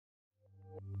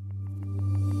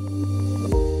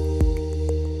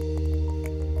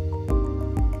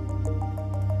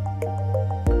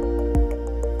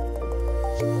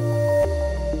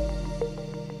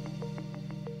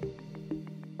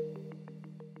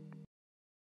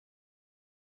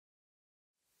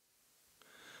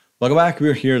Welcome back.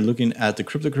 We're here looking at the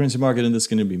cryptocurrency market, and this is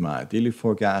going to be my daily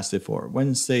forecast for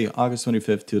Wednesday, August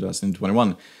 25th,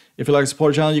 2021. If you like to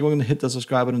support the channel, you're welcome to hit the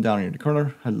subscribe button down here in the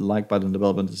corner, hit the like button on the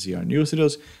bell button to see our newest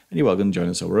videos, and you're welcome to join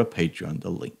us over at Patreon.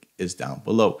 The link is down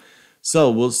below.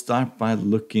 So we'll start by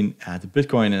looking at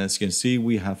Bitcoin, and as you can see,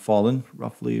 we have fallen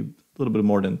roughly a little bit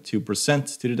more than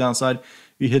 2% to the downside.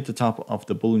 We hit the top of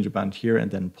the Bollinger Band here and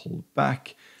then pulled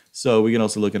back. So we can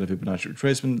also look at the Fibonacci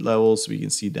retracement levels. We can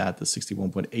see that the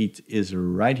 61.8 is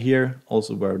right here,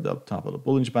 also where the top of the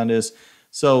Bollinger Band is.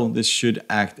 So this should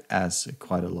act as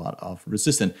quite a lot of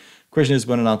resistance. Question is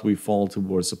whether or not we fall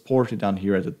towards support down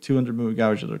here at the 200 moving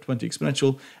average or 20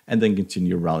 exponential and then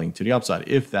continue rallying to the upside.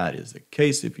 If that is the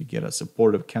case, if you get a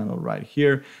supportive candle right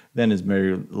here, then it's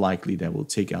very likely that we'll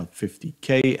take out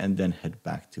 50K and then head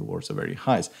back towards the very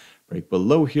highs. Break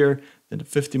below here, then the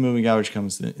 50 moving average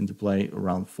comes into play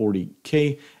around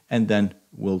 40K, and then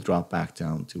we'll drop back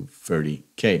down to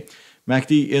 30K.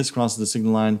 MACD is crossing the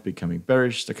signal line, becoming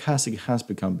bearish. Stochastic has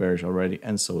become bearish already,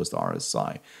 and so is the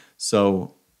RSI.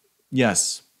 So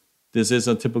yes, this is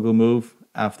a typical move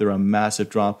after a massive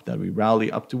drop that we rally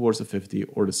up towards the 50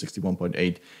 or the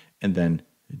 61.8 and then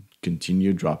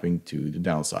continue dropping to the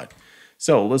downside.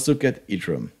 So let's look at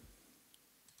Ethereum.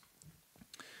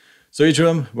 So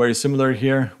Ethereum, very similar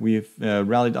here. We've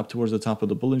rallied up towards the top of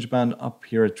the Bollinger Band, up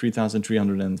here at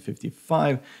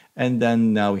 3,355. And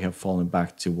then now we have fallen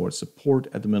back towards support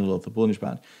at the middle of the Bollinger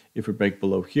Band. If we break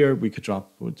below here, we could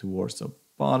drop towards the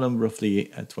bottom,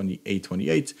 roughly at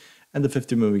 28.28. And the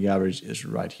 50 moving average is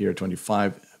right here,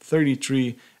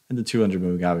 25.33. And the 200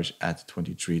 moving average at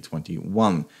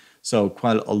 23.21. So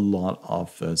quite a lot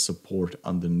of support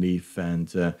underneath,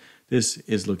 and this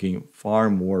is looking far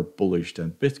more bullish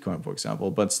than Bitcoin, for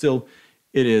example, but still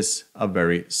it is a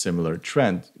very similar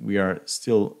trend. We are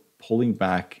still pulling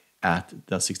back at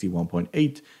the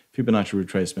 61.8 Fibonacci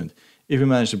retracement. If we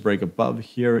manage to break above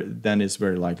here, then it's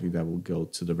very likely that we'll go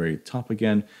to the very top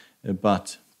again,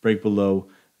 but break below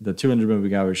the 200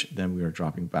 moving average, then we are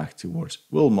dropping back towards,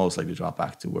 we'll most likely drop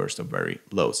back towards the very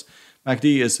lows.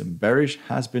 MACD is bearish,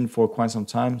 has been for quite some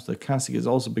time. The stochastic is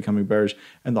also becoming bearish,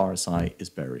 and the RSI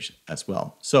is bearish as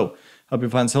well. So, hope you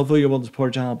find this helpful. You're able to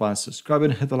support the channel by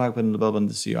subscribing, hit the like button and the bell button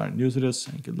to see our news videos,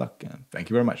 and good luck, and thank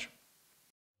you very much.